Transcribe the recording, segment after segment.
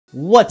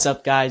What's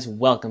up guys,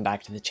 welcome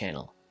back to the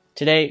channel.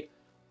 Today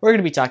we're going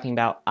to be talking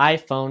about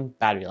iPhone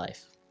battery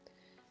life.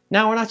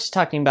 Now we're not just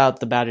talking about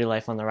the battery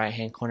life on the right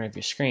hand corner of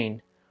your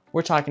screen,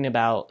 we're talking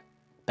about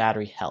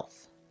battery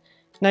health.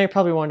 Now you're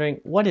probably wondering,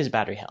 what is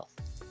battery health?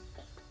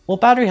 Well,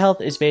 battery health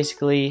is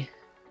basically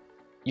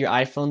your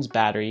iPhone's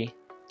battery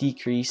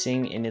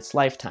decreasing in its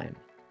lifetime.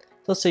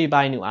 So let's say you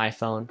buy a new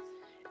iPhone,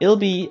 it'll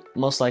be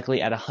most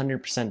likely at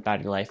 100%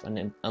 battery life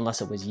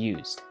unless it was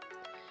used.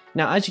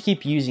 Now, as you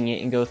keep using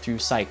it and go through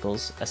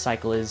cycles, a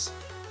cycle is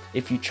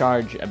if you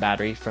charge a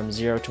battery from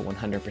 0 to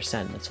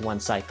 100%, that's one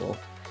cycle.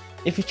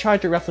 If you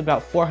charge it roughly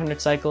about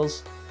 400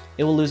 cycles,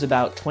 it will lose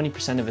about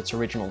 20% of its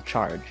original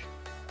charge.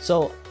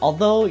 So,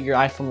 although your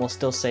iPhone will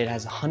still say it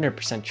has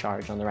 100%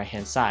 charge on the right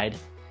hand side,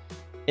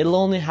 it'll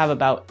only have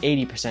about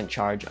 80%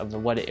 charge of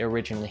what it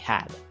originally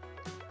had.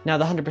 Now,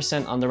 the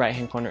 100% on the right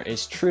hand corner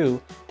is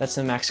true, that's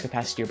the max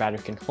capacity your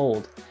battery can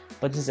hold,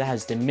 but since it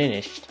has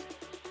diminished,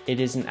 it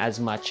isn't as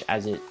much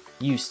as it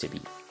used to be.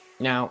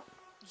 Now,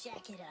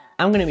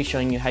 I'm going to be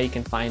showing you how you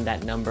can find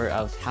that number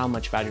of how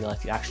much battery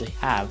life you actually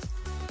have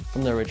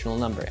from the original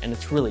number, and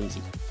it's really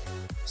easy.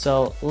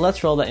 So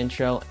let's roll the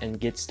intro and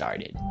get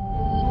started.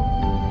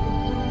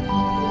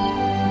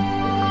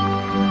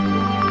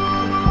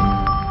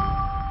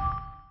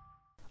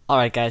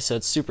 Alright guys, so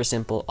it's super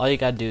simple. All you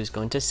gotta do is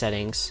go into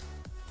settings,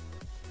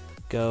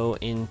 go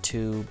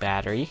into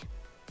battery,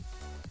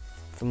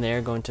 from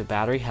there go into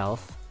battery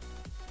health,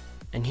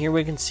 and here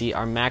we can see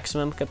our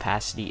maximum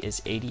capacity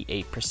is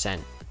 88%.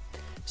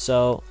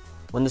 So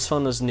when this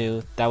phone was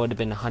new, that would have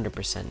been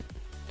 100%.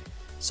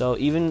 So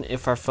even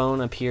if our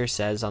phone up here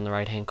says on the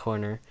right hand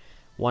corner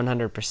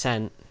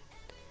 100%,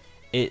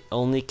 it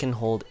only can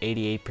hold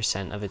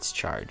 88% of its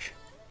charge.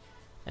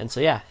 And so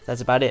yeah,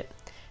 that's about it.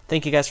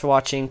 Thank you guys for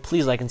watching.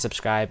 Please like and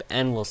subscribe,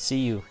 and we'll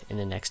see you in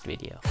the next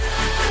video.